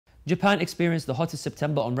Japan experienced the hottest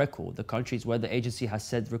September on record. The country's weather agency has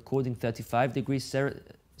said recording 35 degrees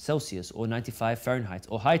Celsius or 95 Fahrenheit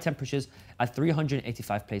or high temperatures at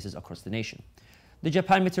 385 places across the nation. The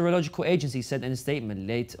Japan Meteorological Agency said in a statement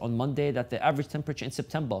late on Monday that the average temperature in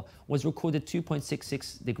September was recorded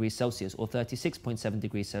 2.66 degrees Celsius or 36.7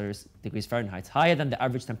 degrees Fahrenheit, higher than the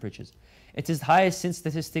average temperatures. It is highest since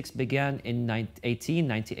statistics began in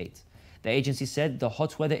 1898. The agency said the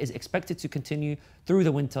hot weather is expected to continue through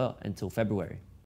the winter until February.